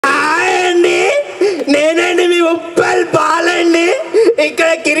నేనండి మీ ఉప్పల్ బాలండి. ఇక్కడ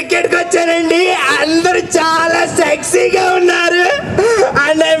క్రికెట్కి వచ్చానండి. అందరూ చాలా సెక్సీగా ఉన్నారు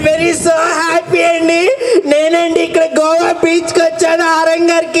and I'm very so happy అండి. నేనండి ఇక్కడ గోవా బీచ్కి వచ్చాను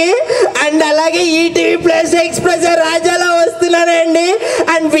ఆరంగర్కి అండ్ అలాగే ఈటీవీ ప్లస్ ఎక్స్ప్రెస్ రాజాలో వస్తున్నానండి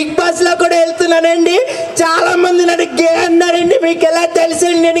అండ్ బిగ్ బాస్ లో కూడా వెళ్తున్నానండి. చాలా మంది నన్ను గే అన్నారండి. మీకు ఎలా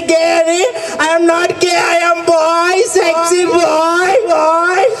తెలుసండి నేను గే అని? I'm not gay, I'm boy, sexy bye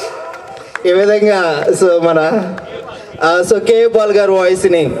bye. ఈ విధంగా సో కే పాల్ గారు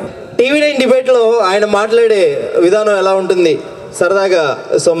వాయిస్ని TV9 డిబేట్లో ఆయన మాట్లాడే విధానం ఎలా ఉంటుంది సరదాగా.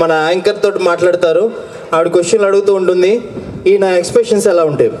 సో మన యాంకర్ తోటి మాట్లాడతారు, ఆవిడ క్వశ్చన్లు అడుగుతూ ఉంటుంది. ఈయన ఎక్స్ప్రెషన్స్ ఎలా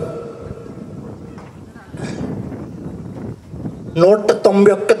ఉంటాయి?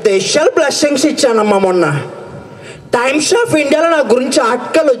 191 దేశాలు బ్లెస్సింగ్స్ ఇచ్చానమ్మా. మొన్న టైమ్స్ ఆఫ్ ఇండియాలో నా గురించి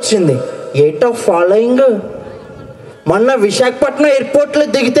ఆర్టికల్ వచ్చింది. Eight of following. మొన్న విశాఖపట్నం ఎయిర్పోర్ట్లో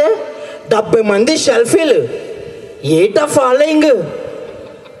దిగితే 70 మంది సెల్ఫీలు. Eight of following.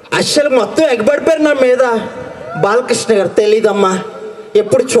 అసలు మొత్తం ఎగబడిపోయారు నా మీద. బాలకృష్ణ గారు తెలీదమ్మా,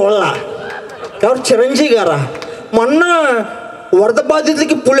 ఎప్పుడు చూడాల. ఎవరు? చిరంజీవి గారా? మొన్న వరద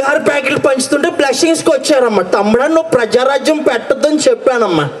బాధితులకి పులిహార ప్యాకెట్లు పంచుతుంటే బ్లెస్సింగ్స్కి వచ్చారమ్మా. తమ్ముడా నువ్వు ప్రజారాజ్యం పెట్టొద్దని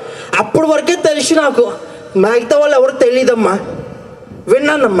చెప్పానమ్మా. అప్పటి వరకే తెలిసి నాకు, మిగతా వాళ్ళు ఎవరు తెలీదమ్మా.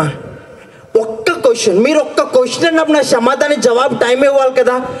 విన్నానమ్మా. ఒక్క క్వశ్చన్, మీరు ఒక్క క్వశ్చన్ అన్నప్పుడు నా సమాధానం జవాబు టైం ఇవ్వాలి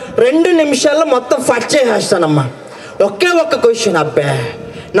కదా. 2 నిమిషాల్లో మొత్తం ఫట్ చేసేస్తానమ్మా. ఒక్క క్వశ్చన్. అబ్బే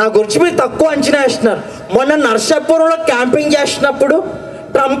నా గురించి మీరు తక్కువ అంచనా వేస్తున్నారు. మొన్న నర్సాపురంలో క్యాంపింగ్ చేస్తున్నప్పుడు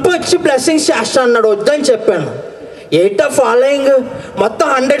ట్రంప్ వచ్చి బ్లెస్సింగ్స్ చేస్తా అన్నాడు, వద్దని చెప్పాను. Eight of following. మొత్తం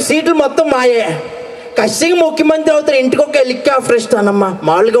 100 సీట్లు మొత్తం మాయే. ఖచ్చితంగా ముఖ్యమంత్రి అవుతారు. ఇంటికి ఒక హెలికాప్టర్ ఇస్తానమ్మా,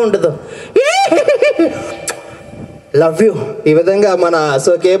 మామూలుగా ఉండదు. Love you. ఈ విధంగా మన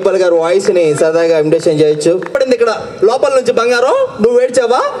సో కేపల్ గారు వాయిస్ని సరదాగా ఇమిటేషన్ చేయొచ్చు. పడింది ఇక్కడ లోపల నుంచి బంగారం. నువ్వు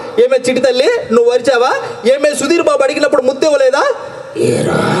ఏడ్చావా? ఏమే చిటి తల్లి నువ్వు ఏడ్చావా? ఏమే సుధీర్ బాబు అడిగినప్పుడు ముద్దు ఇవ్వలేదా?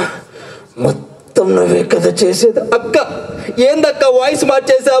 ఏరా మొత్తం నువ్వే కదా చేసేది. అక్క ఏందక్క వాయిస్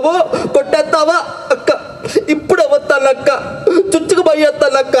మార్చేసావు? కొట్టేస్తావా అక్క? ఇప్పుడు వస్తానక్క, చుచ్చుకు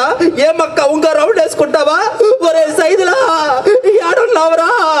పోయేస్తానక్క. ఏమక్క ఇంకా రౌండ్ వేసుకుంటావా? ఒరే సైదులా ఏడున్నావురా?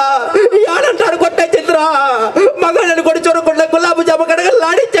 ఏడంటాడు కొట్టే చిత్ర మగాళ్ళని కొడి చూడకుండా గులాబీ జామ కడగలు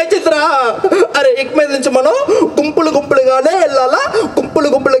లాడించే చిత్ర. అరే ఇక మీద నుంచి మనం గుంపులుగానే వెళ్ళాలా,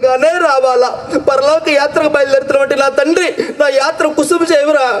 గుంపులుగానే రావాలా. పరలోక యాత్రకు బయలుదేరుతున్నట్టు నా తండ్రి నా యాత్ర కుసుము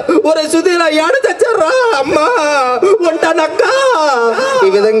చేయవురా. ఒరే సుధీరా ఏడు తెచ్చారా అమ్మా, ఉంటానక్క.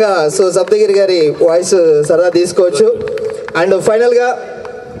 ఈ విధంగా సో సప్తగిరి గారి వాయిస్ సరదా తీసుకోవచ్చు. అండ్ ఫైనల్గా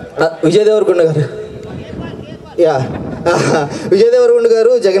విజయ్ దేవరకొండ గారు, విజయ్ దేవరకొండ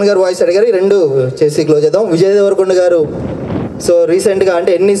గారు జగన్ గారు వాయిస్ అడిగారు. ఈ 2 చేసి క్లోజ్ చేద్దాం. విజయ్ దేవరకొండ గారు సో రీసెంట్గా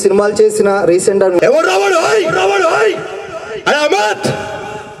అంటే ఎన్ని సినిమాలు చేసినా రీసెంట్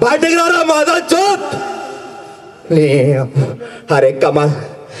అరే కమాల్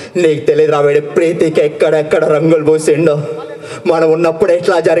నీకు తెలియదు రా వీడి ప్రీతికి ఎక్కడెక్కడ రంగులు పూసిండో. మనం ఉన్నప్పుడు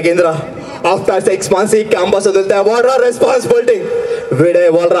ఎట్లా జరిగిందిరా. ఆఫ్టర్ 6 months ఈ క్యాంపస్ వదిలితే వాడరా రెస్పాన్సిబిలిటీ. వీడే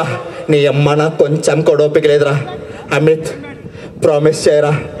వాళ్ళరా. నీ అమ్మ నాకు కొంచెం కూడా ఓపిక లేదురా. అమిత్ ప్రామిస్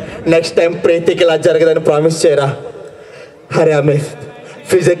చేయరా, నెక్స్ట్ టైం ప్రీతికి ఇలా జరగదని ప్రామిస్ చేయరా. అరే Amit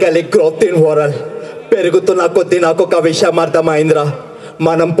physically growth in overall పెరుగుతున్న కొద్దీ నాకు ఒక విషయం అర్థమైందిరా.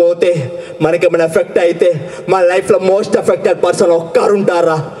 మనం పోతే మనకేమైనా ఎఫెక్ట్ అయితే మన లైఫ్లో మోస్ట్ ఎఫెక్టెడ్ పర్సన్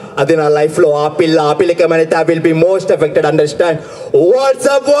ఒక్కరుంటారా. అది నా లైఫ్లో ఆ పిల్లకి ఏమైనా I will be most affected. Understand?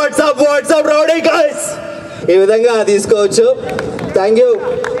 WhatsApp rowdy guys. ఈ విధంగా తీసుకోవచ్చు. Thank you.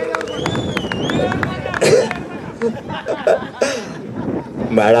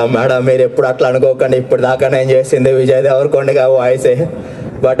 మేడం మీరు ఎప్పుడు అట్లా అనుకోకండి. ఇప్పుడు దాకా నేను చేసింది విజయ్ దేవరకొండ గారి వాయిసే.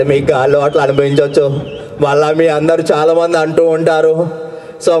 బట్ మీ గాల్లో అట్లా అనిపించవచ్చు. మళ్ళీ మీ అందరూ చాలామంది అంటూ ఉంటారు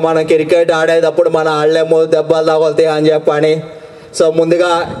సో మనం క్రికెట్ ఆడేటప్పుడు మన ఆడలేమో దెబ్బలు తగులుతాయి అని చెప్పని. సో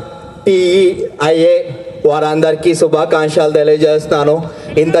ముందుగా TEIA వారందరికీ శుభాకాంక్షలు తెలియజేస్తున్నాను.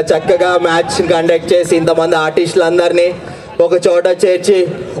 ఇంత చక్కగా మ్యాచ్ కండక్ట్ చేసి ఇంతమంది ఆర్టిస్టులందరినీ ఒక చోట చేర్చి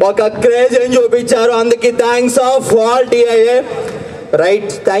ఒక క్రేజ్ అని చూపించారు. అందుకే thanks of all TIA.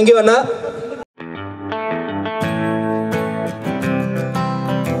 Right, thank you అన్న.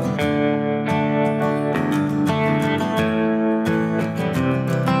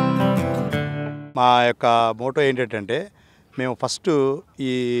 మా యొక్క మోటో ఏంటంటే మేము ఫస్ట్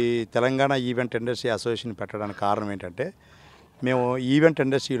ఈ తెలంగాణ ఈవెంట్ ఇండస్ట్రీ అసోసియేషన్ పెట్టడానికి కారణం ఏంటంటే మేము ఈవెంట్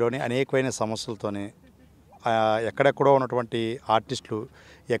ఇండస్ట్రీలోని అనేకమైన సమస్యలతోనే ఎక్కడెక్కడో ఉన్నటువంటి ఆర్టిస్టులు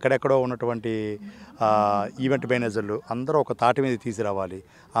ఎక్కడెక్కడో ఉన్నటువంటి ఈవెంట్ మేనేజర్లు అందరూ ఒక తాటి మీద తీసుకురావాలి.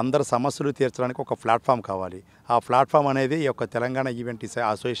 అందరు సమస్యలు తీర్చడానికి ఒక ప్లాట్ఫామ్ కావాలి. ఆ ప్లాట్ఫామ్ అనేది ఈ యొక్క తెలంగాణ ఈవెంట్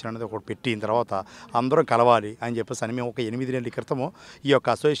అసోసియేషన్ అనేది ఒకటి పెట్టిన తర్వాత అందరం కలవాలి అని చెప్పేసి అని మేము ఒక 8 నెలల క్రితము ఈ యొక్క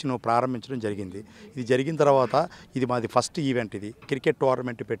అసోసియేషన్ ప్రారంభించడం జరిగింది. ఇది జరిగిన తర్వాత ఇది మాది ఫస్ట్ ఈవెంట్. ఇది క్రికెట్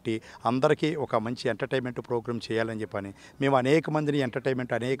టోర్నమెంట్ పెట్టి అందరికీ ఒక మంచి ఎంటర్టైన్మెంట్ ప్రోగ్రామ్ చేయాలని చెప్పని మేము అనేక మందిని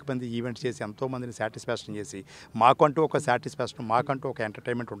అనేక మంది ఈవెంట్స్ చేసి ఎంతోమందిని సాటిస్ఫాక్షన్ చేసి మాకంటూ ఒక సాటిస్ఫాక్షన్ మాకంటూ ఒక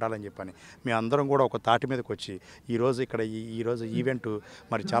ఎంటర్టైన్మెంట్ ఉండాలని చెప్పని మేము అందరం కూడా ఒక తాటి మీదకి వచ్చి ఈరోజు ఇక్కడ ఈరోజు ఈవెంట్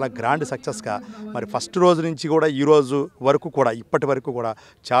మరి చాలా గ్రాండ్ సక్సెస్గా మరి ఫస్ట్ రోజు నుంచి కూడా ఈరోజు వరకు కూడా ఇప్పటి వరకు కూడా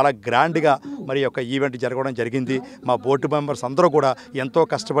చాలా గ్రాండ్గా మరి యొక్క ఈవెంట్ జరగడం జరిగింది. మా బోర్డు మెంబర్స్ అందరూ కూడా ఎంతో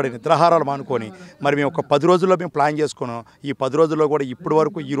కష్టపడి నిద్రాహారాలు మానుకొని మరి మేము ఒక 10 రోజుల్లో మేము ప్లాన్ చేసుకున్నాం. ఈ 10 రోజుల్లో కూడా ఇప్పటి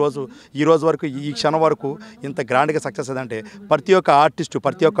వరకు ఈ రోజు వరకు ఈ క్షణం వరకు ఇంత గ్రాండ్గా సక్సెస్ అదంటే ప్రతి ఒక్క ఆర్టిస్టు,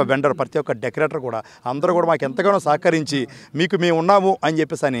 ప్రతి ఒక్క వెండర్, ప్రతి ఒక్క డెకరేటర్ కూడా అందరూ కూడా మాకు ఎంతగానో సహకరించి మీకు మేము ఉన్నాము అని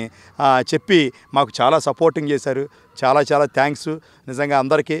చెప్పి మాకు చాలా సపోర్టింగ్ చేశారు. చాలా చాలా థ్యాంక్స్ నిజంగా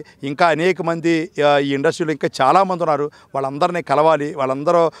అందరికీ. ఇంకా అనేక మంది ఈ ఇండస్ట్రీలో ఇంకా చాలామంది ఉన్నారు. వాళ్ళందరినీ కలవాలి.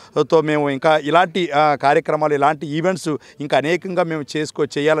 వాళ్ళందరితో మేము ఇంకా ఇలాంటి కార్యక్రమాలు, ఇలాంటి ఈవెంట్స్ ఇంకా అనేకంగా మేము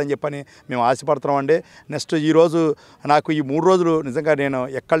చేయాలని చెప్పని మేము ఆశపడుతున్నామండి. నెక్స్ట్ ఈరోజు నాకు ఈ 3 రోజులు నిజంగా నేను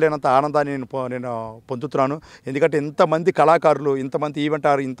ఎక్కడ లేనంత ఆనందాన్ని నేను పొందుతున్నాను. ఎందుకంటే ఇంతమంది కళాకారులు, ఇంతమంది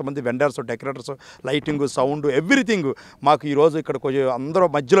ఇంతమంది vendors, decorators, lighting, sound, everything మాకు ఈరోజు ఇక్కడ అందరూ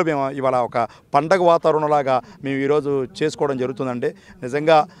మధ్యలో మేము ఇవాళ ఒక పండగ వాతావరణంలాగా మేము ఈరోజు చేసుకోవడం జరుగుతుందండి.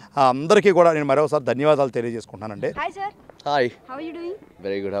 నిజంగా అందరికీ కూడా నేను మరోసారి ధన్యవాదాలు తెలియజేసుకుంటున్నానండి. Hi sir. Hi. How are you doing?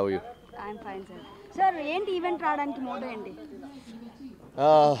 Very good. How are you? I am fine sir. Sir ఏంటి ఈవెంట్ రావడానికి మోటో ఏంటి?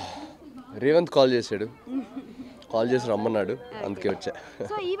 రేవంత్ కాల్ చేశాడు. కాల్ చేసి రమ్మన్నాడు, అందుకే వచ్చా.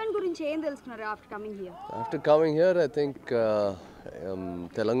 సో ఈవెంట్ గురించి ఏం తెలుసుకున్నారు after coming here? I think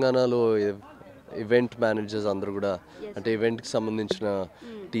తెలంగాణలో ఈవెంట్ మేనేజర్స్ అందరూ కూడా అంటే ఈవెంట్కి సంబంధించిన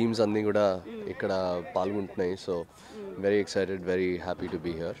టీమ్స్ అన్నీ కూడా ఇక్కడ పాల్గొంటున్నాయి. So very excited, very happy to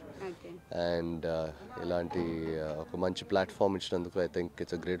be here. And ఇలాంటి ఒక మంచి ప్లాట్ఫామ్ ఇచ్చినందుకు I think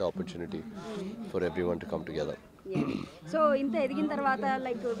it's a great opportunity for everyone to come together. So ఇంత ఎదిగిన తర్వాత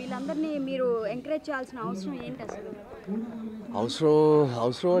లైక్ వీళ్ళందరినీ మీరు ఎంకరేజ్ చేయాల్సిన అవసరం ఏంటి అసలు?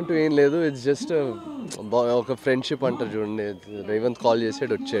 అవసరం అంటూ ఏం లేదు. ఇట్స్ జస్ట్ ఒక ఫ్రెండ్షిప్ అంటారు చూడండి. రేవంత్ కాల్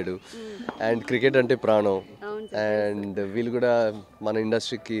చేసాడు, వచ్చాడు. అండ్ క్రికెట్ అంటే ప్రాణం. అండ్ వీళ్ళు కూడా మన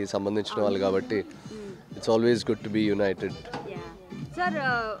ఇండస్ట్రీకి సంబంధించిన వాళ్ళు కాబట్టి it's always good to be United. Sir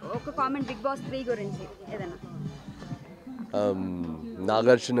ఒక కామెంట్ బిగ్ బాస్ 3 గురించి ఏదైనా?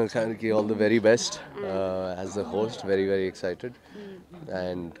 Nagarjuna గారికి all the very best as the host. Very very excited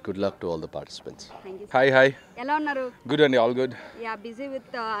and good luck to all the participants. Hi. ఎలా ఉన్నారు? Good and all good. Yeah busy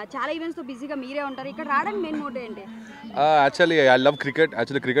with చాలా events తో బిజీగా మీరే ఉంటారు. ఇక్కడ రావడానికి మెయిన్ మోటివ్ ఏంటి? Actually I love cricket.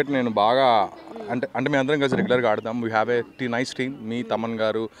 Actually cricket నేను బాగా అంటే మేము అందరం కలిసి రెగ్యులర్గా ఆడతాం. We have a nice team. మీ తమన్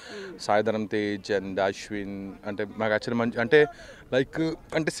గారు, సాయిధరం తేజ్ అండ్ అశ్విన్. అంటే మాకు యాక్చువల్లీ మంచి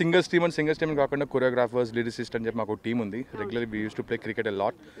అంటే సింగర్స్ టీమ్ కాకుండా కొరియోగ్రాఫర్స్, లిరిసిస్ట్ అని చెప్పి మాకు టీం ఉంది. Regularly we use to play cricket a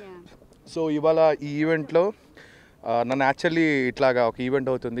lot. So ఇవాళ ఈ ఈవెంట్లో నన్ను యాక్చువల్లీ ఇట్లాగా ఒక ఈవెంట్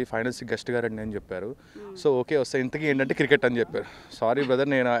అవుతుంది, ఫైనల్స్ గెస్ట్ గారు అని చెప్పారు. సో ఓకే వస్తే ఇంతకీ ఏంటంటే క్రికెట్ అని చెప్పారు. సారీ బ్రదర్,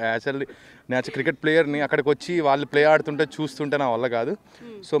 నేను యాక్చువల్లీ క్రికెట్ ప్లేయర్ని. అక్కడికి వచ్చి వాళ్ళు ప్లే ఆడుతుంటే చూస్తుంటే నా వల్ల కాదు.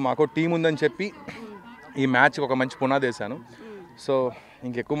 సో మాకు టీం ఉందని చెప్పి ఈ మ్యాచ్ ఒక మంచి పునాది వేశాను. సో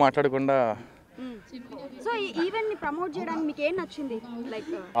ఇంకెక్కువ మాట్లాడకుండా సో ఈ ఈవెంట్ ని ప్రమోట్ చేయడానికి మీకు ఏం నచ్చింది? లైక్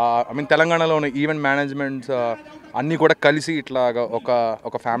ఐ మీన్ తెలంగాణలో ఉన్న ఈవెంట్ మేనేజ్మెంట్స్ అన్నీ కూడా కలిసి ఇట్లాగా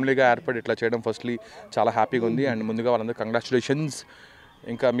ఒక ఫ్యామిలీగా ఏర్పడి ఇట్లా చేయడం ఫస్ట్లీ చాలా హ్యాపీగా ఉంది. అండ్ ముందుగా వాళ్ళందరూ కంగ్రాచులేషన్స్.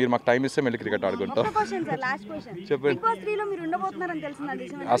 ఇంకా మీరు మాకు టైం ఇస్తే మళ్ళీ క్రికెట్ ఆడుకుంటాం. చెప్పండి.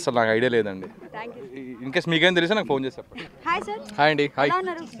 అసలు నాకు ఐడియా లేదండి. ఇన్కేస్ మీకేం తెలిసే నాకు ఫోన్ చేస్తారు. హాయ్ అండి. హాయ్.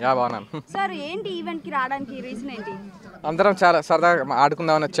 యా బాగున్నాను. సార్ ఏంటి ఈవెంట్ కి రావడానికి రీజన్ ఏంటి? అందరం చాలా సరదాగా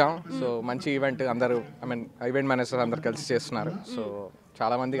ఆడుకుందామని వచ్చాం. సో మంచి ఈవెంట్, అందరూ ఈవెంట్ మేనేజర్స్ అందరు కలిసి చేస్తున్నారు. సో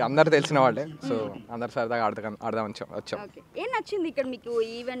చాలా మందికి అందరు తెలిసిన వాళ్ళే. సో అందరు సరదాగా ఆడదాం వచ్చాం. ఏం నచ్చింది ఇక్కడ మీకు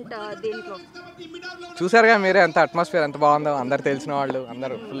ఈవెంట్? దేంట్లో చూసారుగా మీరే, ఎంత అట్మాస్ఫియర్ ఎంత బాగుందో. అందరు తెలిసిన వాళ్ళు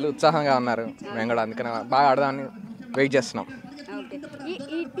అందరూ ఫుల్ ఉత్సాహంగా ఉన్నారు. మేము కూడా అందుకనే బాగా ఆడదామని వెయిట్ చేస్తున్నాం.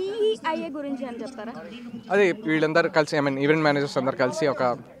 ఈ టీఈఐఏ గురించి అని చెప్తారా? అదే వీళ్ళందరూ కలిసి ఈవెంట్ మేనేజర్స్ అందరు కలిసి ఒక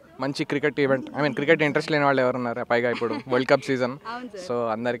మంచి క్రికెట్ ఈవెంట్. క్రికెట్ ఇంట్రెస్ట్ లేని వాళ్ళు ఎవరున్నారు? పైగా ఇప్పుడు వరల్డ్ కప్ సీజన్. సో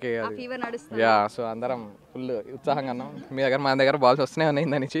అందరికీ యా, సో అందరం ఫుల్ ఉత్సాహంగా ఉన్నాం. మన దగ్గర బాల్స్ వస్తూనే ఉన్నాయి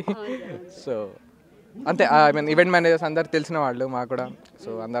నుంచి. సో అంతే. ఈవెంట్ మేనేజర్స్ అందరు తెలిసిన వాళ్ళు మాకు కూడా. సో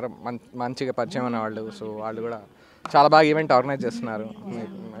అందరం మంచిగా పరిచయం ఉన్న వాళ్ళు. సో వాళ్ళు కూడా చాలా బాగా ఈవెంట్ ఆర్గనైజ్ చేస్తున్నారు.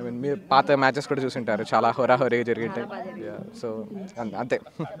 మీరు పాత మ్యాచెస్ కూడా చూసింటారు, చాలా హోరాహోరీగా జరిగింటాయి. సో అంతే.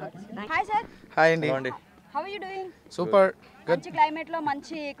 Hi sir. హాయ్ అండి. How are you doing? Super good. మంచి క్లైమేట్ లో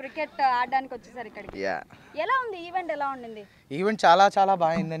మంచి క్రికెట్ ఆడడానికి వచ్చేసారు ఇక్కడికి. ఎలా ఉంది ఈవెంట్? ఎలా ఉండింది ఈవెంట్? చాలా చాలా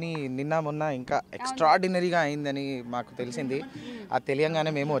బాగుందని నిన్న మొన్న ఇంకా ఎక్స్ట్రాడినరీగా అయిందని మాకు తెలిసింది. అది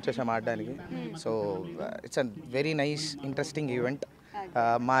తెలియంగానే మేము వచ్చేసాం ఆడడానికి. So it's a very nice interesting event.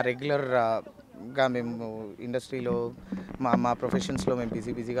 మా రెగ్యులర్గా మేము ఇండస్ట్రీలో మా ప్రొఫెషన్స్లో మేము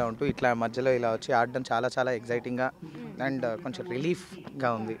బిజీగా ఉంటూ ఇట్లా మధ్యలో ఇలా వచ్చి ఆడడం చాలా చాలా ఎగ్జైటింగ్గా అండ్ కొంచెం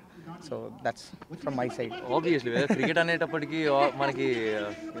రిలీఫ్గా ఉంది. So that's from my side. Obviously cricket అనేటప్పటికి మనకి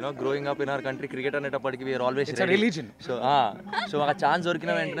growing up in our country cricket అనేటప్పటికి we are always it's religion. So ఆ ఛాన్స్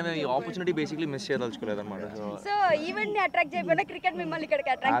దొరికిన వెంటనే మేము ఈ ఆపర్చునిటీ బేసిక్లీ మిస్ చేయదలుచుకోలేదు అనమాట. సో ఈవెంట్ ని అట్రాక్ట్ చేయకుండా క్రికెట్ మిమ్మల్ని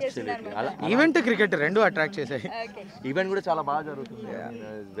ఇక్కడికి అట్రాక్ట్ చేస్తున్నారు. ఈవెంట్ క్రికెట్ రెండు అట్రాక్ట్ చేసాయి. ఈవెంట్ కూడా చాలా బాగా జరుగుతుంది.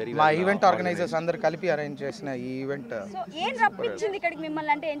 మా ఈవెంట్ ఆర్గనైజర్స్ అందరు కలిపి అరేంజ్ చేసిన ఈ ఈవెంట్. సో ఏం రప్పించింది ఇక్కడికి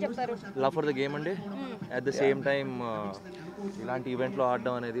మిమ్మల్ని అంటే ఏం చెప్తారు? లవ్ ఫర్ ద గేమ్ అండి. అట్ ద సేమ్ టైం ఇలాంటి ఈవెంట్లో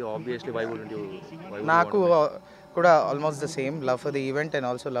ఆడడం అనేది ఆబ్వియస్లీ వై వుడెంట్ యు? నాకు కూడా almost the same love for the event and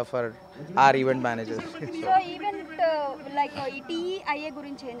also love for are event managers. So event like ఈ టీఐఏ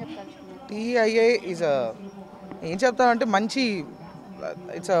గురించి ఏం చెప్తారు? టీఐఏ ఈజ్ ఏం చెప్తానంటే మంచి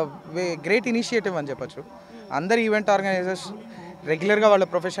ఇట్స్ అ గ్రేట్ ఇనిషియేటివ్ అని చెప్పచ్చు. అందరు ఈవెంట్ ఆర్గనైజర్స్ రెగ్యులర్గా వాళ్ళ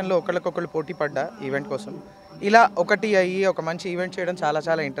ప్రొఫెషన్లో ఒకళ్ళకొకళ్ళు పోటీ పడ్డా ఈవెంట్ కోసం ఇలా ఒకటి అయ్యి ఒక మంచి ఈవెంట్ చేయడం చాలా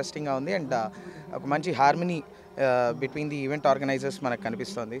చాలా ఇంట్రెస్టింగ్గా ఉంది. అండ్ ఒక మంచి harmony between the event organisers మనకు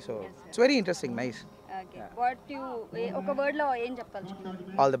కనిపిస్తుంది. So it's very interesting, nice. ఒక వర్డ్ లో ఏం చెప్తారు?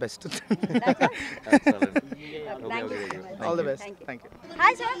 All the best. All the best. Thank you.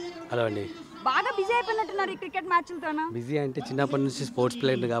 Hi sir. Hello అండి. బాగా బిజీ అయిపోయినట్టున్నారు ఈ క్రికెట్ మ్యాచ్లతోనా? బిజీ అంటే చిన్నప్పటి నుంచి స్పోర్ట్స్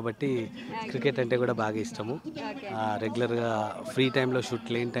ప్లేయర్ కాబట్టి క్రికెట్ అంటే కూడా బాగా ఇష్టము. రెగ్యులర్గా ఫ్రీ టైంలో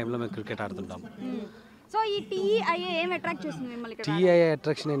షూట్ లేని టైంలో మేము క్రికెట్ ఆడుతుంటాం. సో ఈ టీఐఏ ఏం అట్రాక్ట్ చేస్తుంది మిమ్మల్ని ఇక్కడ? టీఐఏ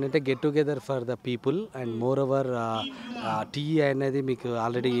అట్రాక్షన్ ఏంటంటే get together for the people and more over TIA అనేది మీకు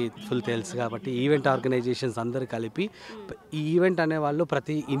ఆల్రెడీ ఫుల్ తెలుసు కాబట్టి ఈవెంట్ ఆర్గనైజేషన్స్ అందరు కలిపి ఈ ఈవెంట్ అనేవాళ్ళు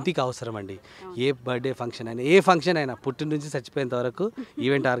ప్రతి ఇంటికి అవసరం అండి. ఏ బర్త్డే ఫంక్షన్ అయినా ఏ ఫంక్షన్ అయినా పుట్టిన నుంచి చచ్చిపోయేంత వరకు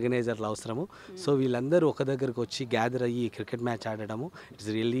ఈవెంట్ ఆర్గనైజర్లు అవసరము. సో వీళ్ళందరూ ఒక దగ్గరకు వచ్చి గ్యాదర్ అయ్యి క్రికెట్ మ్యాచ్ ఆడడము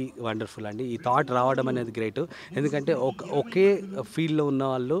ఇట్స్ రియల్లీ వండర్ఫుల్ అండి. ఈ థాట్ రావడం అనేది గ్రేట్. ఎందుకంటే ఒకే ఫీల్డ్లో ఉన్న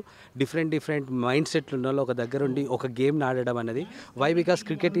వాళ్ళు డిఫరెంట్ మైండ్ సెట్లు ఉన్న వాళ్ళు ఒక దగ్గర ఉండి ఒక గేమ్ని ఆడడం అనేది why because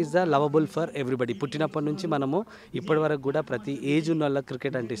cricket is the lovable for everybody. పుట్టినప్పటి నుంచి మనము ఇప్పటి వరకు కూడా ప్రతి ఏజ్ ఉన్న వాళ్ళకి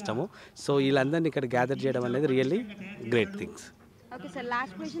క్రికెట్ అంటే ఇష్టము. సో వీళ్ళందరినీ ఇక్కడ గ్యాదర్ చేయడం అనేది really great things. Okay sir,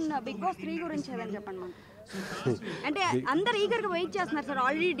 last question big boss 3 గురించి ఏదని చెప్పండి మాకు. అంటే అందరు ఈగర్గా వెయిట్ చేస్తున్నారు సార్.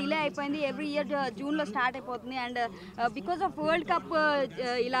 ఆల్రెడీ డిలే అయిపోయింది. ఎవ్రీ ఇయర్ జూన్లో స్టార్ట్ అయిపోతుంది. And because of world cup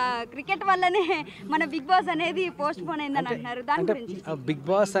ఇలా క్రికెట్ వల్లనే మన బిగ్ బాస్ అనేది పోస్ట్ పోన్ అయిందని అంటున్నారు. దాని గురించి బిగ్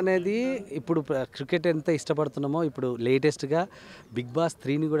బాస్ అనేది ఇప్పుడు క్రికెట్ ఎంత ఇష్టపడుతున్నామో ఇప్పుడు లేటెస్ట్గా బిగ్ బాస్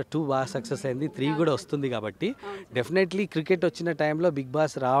 3ని కూడా 2 బాగా సక్సెస్ అయింది. 3 కూడా వస్తుంది కాబట్టి డెఫినెట్లీ క్రికెట్ వచ్చిన టైంలో బిగ్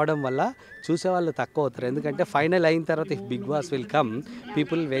బాస్ రావడం వల్ల చూసేవాళ్ళు తక్కువ అవుతారు. ఎందుకంటే ఫైనల్ అయిన తర్వాత if big boss will come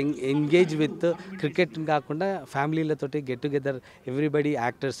people engage with cricket కాకుండా ఫ్యామిలీలతోటి గెట్ టుగెదర్ ఎవ్రీబడి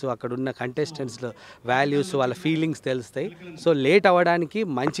యాక్టర్స్ అక్కడ ఉన్న కంటెస్టెంట్స్లో వాల్యూస్ వాళ్ళ ఫీలింగ్స్ తెలుస్తాయి. సో లేట్ అవ్వడానికి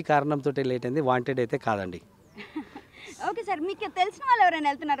మంచి కారణంతో లేట్ అయింది, వాంటెడ్ అయితే కాదండి. ఓకే సార్, మీకు తెలిసిన వాళ్ళు ఎవరైనా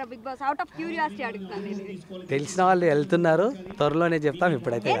వెళ్తున్నారా big boss? Out of curiosity అడుగుతున్నాను. తెలిసిన వాళ్ళు వెళ్తున్నారు, త్వరలోనే చెప్తాం.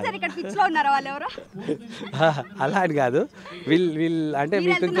 ఇప్పుడైతే సార్ ఇక్కడ పిచ్ లో ఉన్నారా వాళ్ళు ఎవరు? అలా అని కాదు, వీళ్ళు అంటే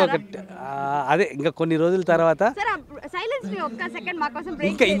మీకు ఇంకొక అదే ఇంకా కొన్ని రోజుల తర్వాత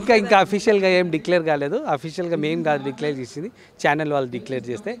ఇంకా అఫీషియల్గా ఏం డిక్లేర్ కాలేదు. అఫీషియల్గా మేము కాదు డిక్లేర్ చేసింది, ఛానల్ వాళ్ళు డిక్లేర్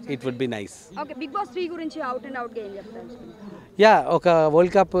చేస్తే it would be nice. Okay, big boss 3 గురించి అవుట్ అండ్ అవుట్ గా ఏం చెప్తారు? యా, ఒక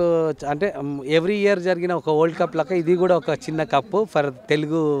వరల్డ్ కప్ అంటే ఎవ్రీ ఇయర్ జరిగిన ఒక వరల్డ్ కప్ లాగా ఇది కూడా ఒక చిన్న cup for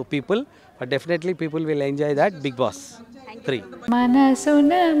Telugu people. But definitely people will enjoy that big boss 3.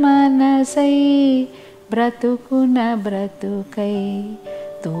 మనసున మనసై బ్రతుకున బ్రతుకై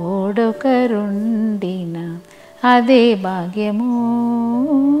తోడొకరుండిన అదే భాగ్యము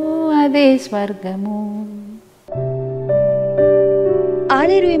అదే స్వర్గము.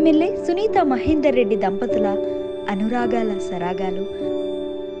 ఆలేరు ఎమ్మెల్యే సునీత మహేందర్ రెడ్డి దంపతుల అనురాగాల సరాగాలు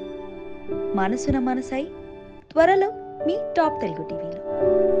మనసున మనసై త్వరలో మీ టాప్ తెలుగు టీవీలో.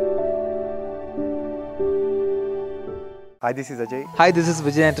 Hi, this is Ajay. Hi, this is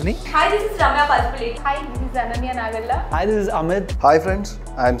Vijay Antony. Hi, this is Ramya Palpulli. Hi, this is Ananya Nagalla. Hi, this is Amit. Hi friends,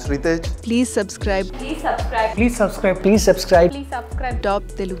 I am Shri. Please subscribe. Please subscribe. Please subscribe. Please subscribe. Please subscribe. Top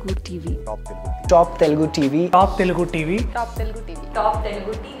Telugu TV. Top Telugu TV. Top Telugu TV. Top Telugu TV. Top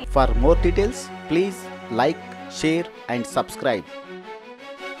Telugu TV. For more details, please like, share and subscribe.